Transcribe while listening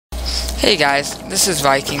Hey guys, this is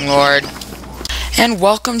Viking Lord, and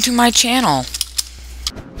welcome to my channel.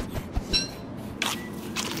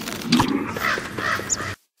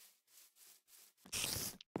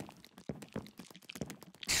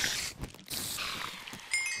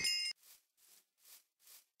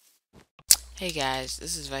 Hey guys,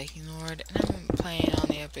 this is Viking Lord, and I'm playing on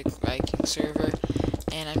the Epic Viking server,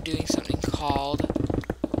 and I'm doing something called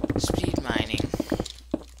speed mining,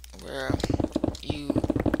 where you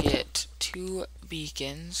get 2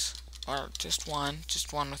 beacons, or just one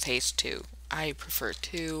with haste 2. I prefer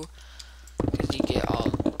 2, because you get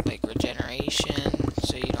all, like, regeneration,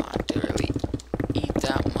 so you don't have to really eat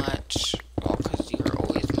that much, well, because you're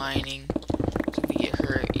always mining, so if you get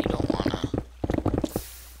hurt, you don't wanna,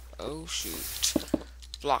 oh shoot,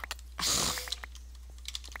 block.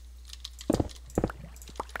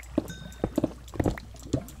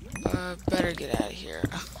 Better get out of here.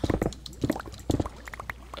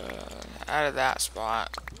 Out of that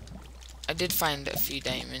spot. I did find a few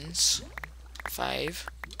diamonds. 5.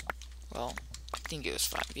 Well, I think it was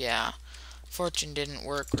 5, yeah. Fortune didn't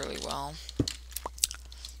work really well.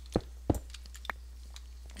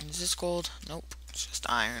 Is this gold? Nope, it's just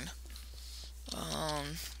iron.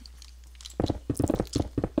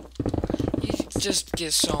 You just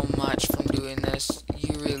get so much from doing this.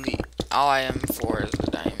 You really, all I am for is the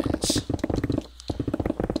diamonds.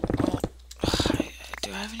 Oh,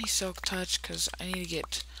 do I have any silk touch? Because I need to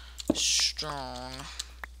get strong.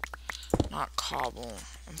 Not cobble.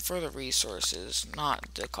 I'm for the resources,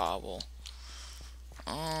 not the cobble.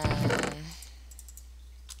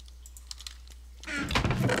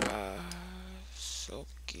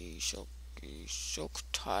 Silk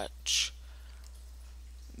touch.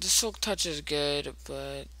 The silk touch is good,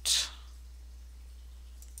 but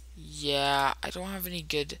yeah, I don't have any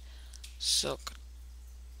good silk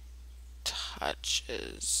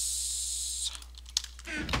touches.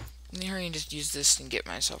 Let me hurry and just use this and get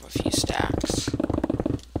myself a few stacks.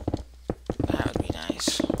 That would be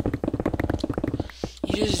nice.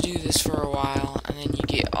 You just do this for a while, and then you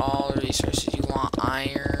get all the resources you want.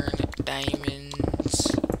 Iron,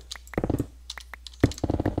 diamonds.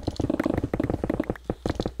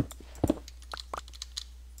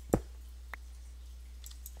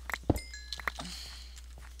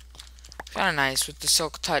 Kind of nice. With the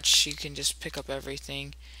silk touch, you can just pick up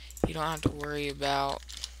everything. You don't have to worry about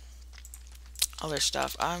other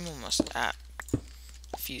stuff. I'm almost at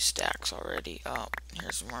a few stacks already. Oh,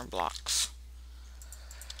 here's more blocks.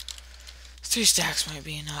 3 stacks might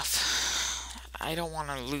be enough. I don't want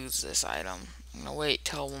to lose this item. I'm going to wait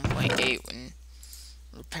till 1.8 when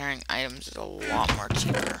repairing items is a lot more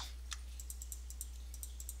cheaper.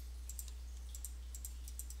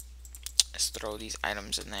 Let's throw these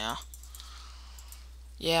items in there.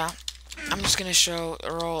 Yeah, I'm just going to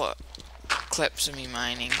roll clips of me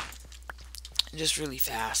mining. Just really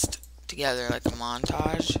fast together, like a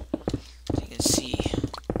montage. So you can see.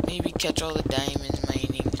 Maybe catch all the diamonds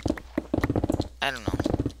mining. I don't know.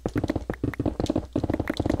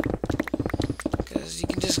 Because you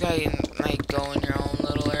can just go in your own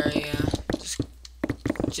little area.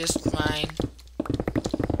 Just mine.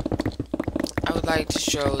 I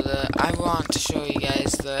want to show you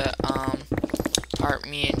guys the part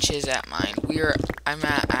me and Chizat mined. I'm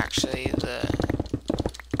at actually the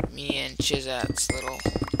me and Chizat's little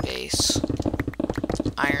base.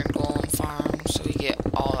 Iron golem farm, so we get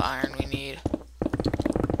all the iron we need.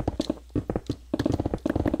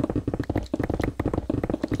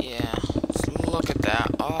 Yeah, so look at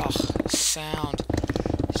that. Oh, the sound.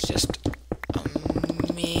 It's just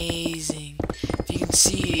amazing. If you can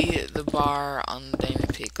see the bar on the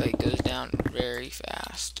diamond peak, like, goes down very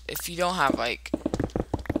fast. If you don't have, like,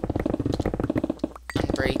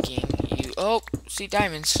 unbreaking, oh, see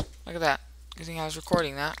diamonds. Look at that. Good thing I was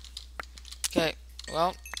recording that. Okay,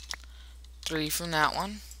 well, 3 from that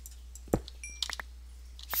one.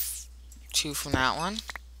 2 from that one.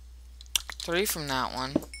 3 from that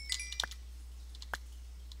one.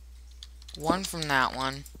 1 from that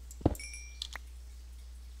one.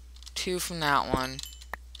 2 from that one.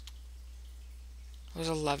 It was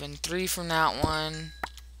 11. 3 from that one.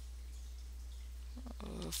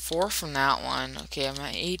 4 from that one. Okay, I'm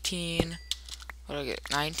at 18. What did I get?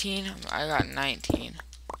 19? I got 19.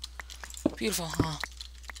 Beautiful, huh?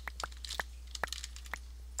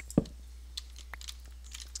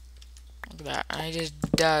 Look at that. I just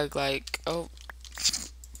dug, like, oh.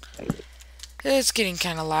 It's getting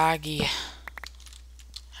kind of laggy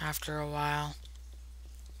after a while.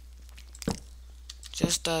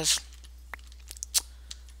 Just does.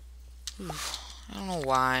 Oof. I don't know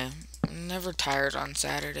why. I'm never tired on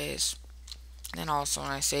Saturdays. And also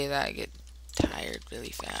when I say that, I get tired really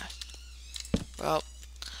fast. Well,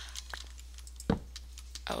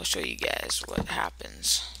 I will show you guys what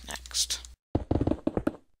happens next.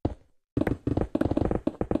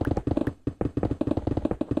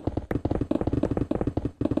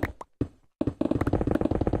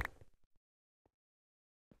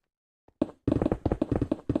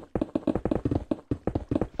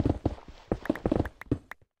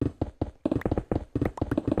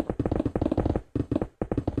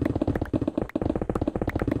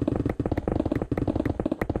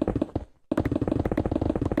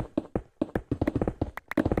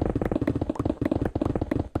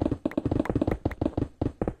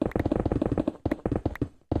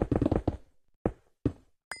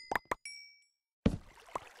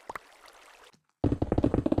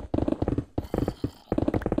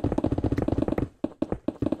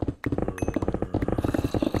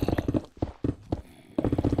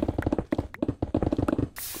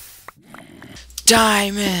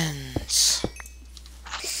 Diamonds!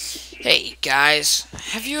 Hey guys,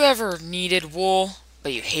 have you ever needed wool,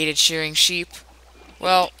 but you hated shearing sheep?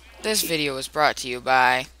 Well, this video was brought to you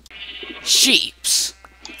by Sheeps.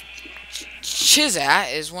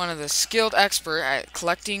 Chizat is one of the skilled expert at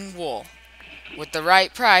collecting wool. With the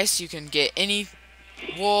right price, you can get any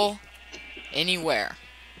wool anywhere.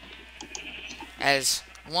 As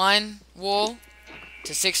 1 wool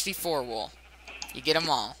to 64 wool. You get them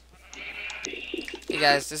all. Hey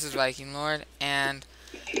guys, this is Viking Lord, and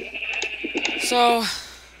so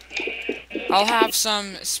I'll have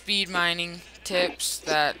some speed mining tips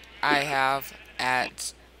that I have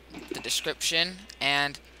at the description,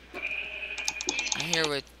 and I'm here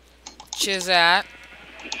with Chizat.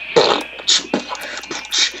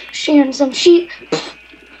 Shearing some sheep.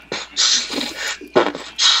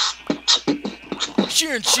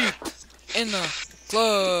 Shearing sheep in the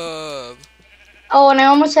club. Oh, and I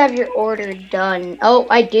almost have your order done. Oh,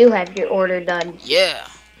 I do have your order done. Yeah.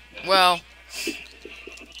 Well,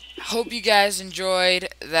 hope you guys enjoyed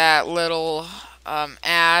that little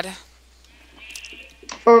ad.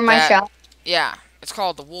 For my shop. Yeah, it's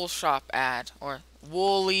called the Wool Shop ad, or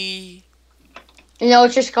Woolly No,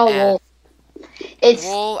 it's just called ad. wool. It's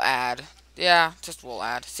Wool ad. Yeah, just wool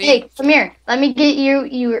ad. See? Hey, come here. Let me get you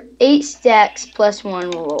your 8 stacks plus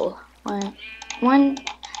 1 wool. 1,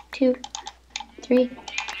 2, 3,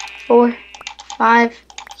 4, 5,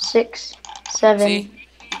 6, 7, See?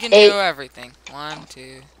 You can 8. do everything. 1,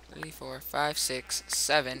 2, 3, 4, 5, 6,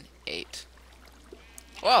 7, 8.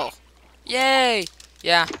 Whoa! Yay!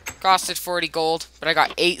 Yeah, costed 40 gold, but I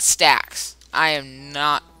got 8 stacks. I am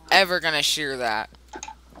not ever gonna shear that.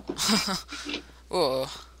 Ooh.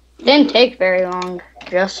 Didn't take very long.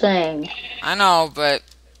 Just saying. I know, but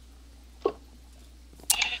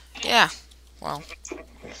yeah. Well,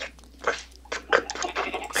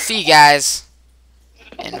 see you guys,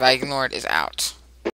 and Viking Lord is out.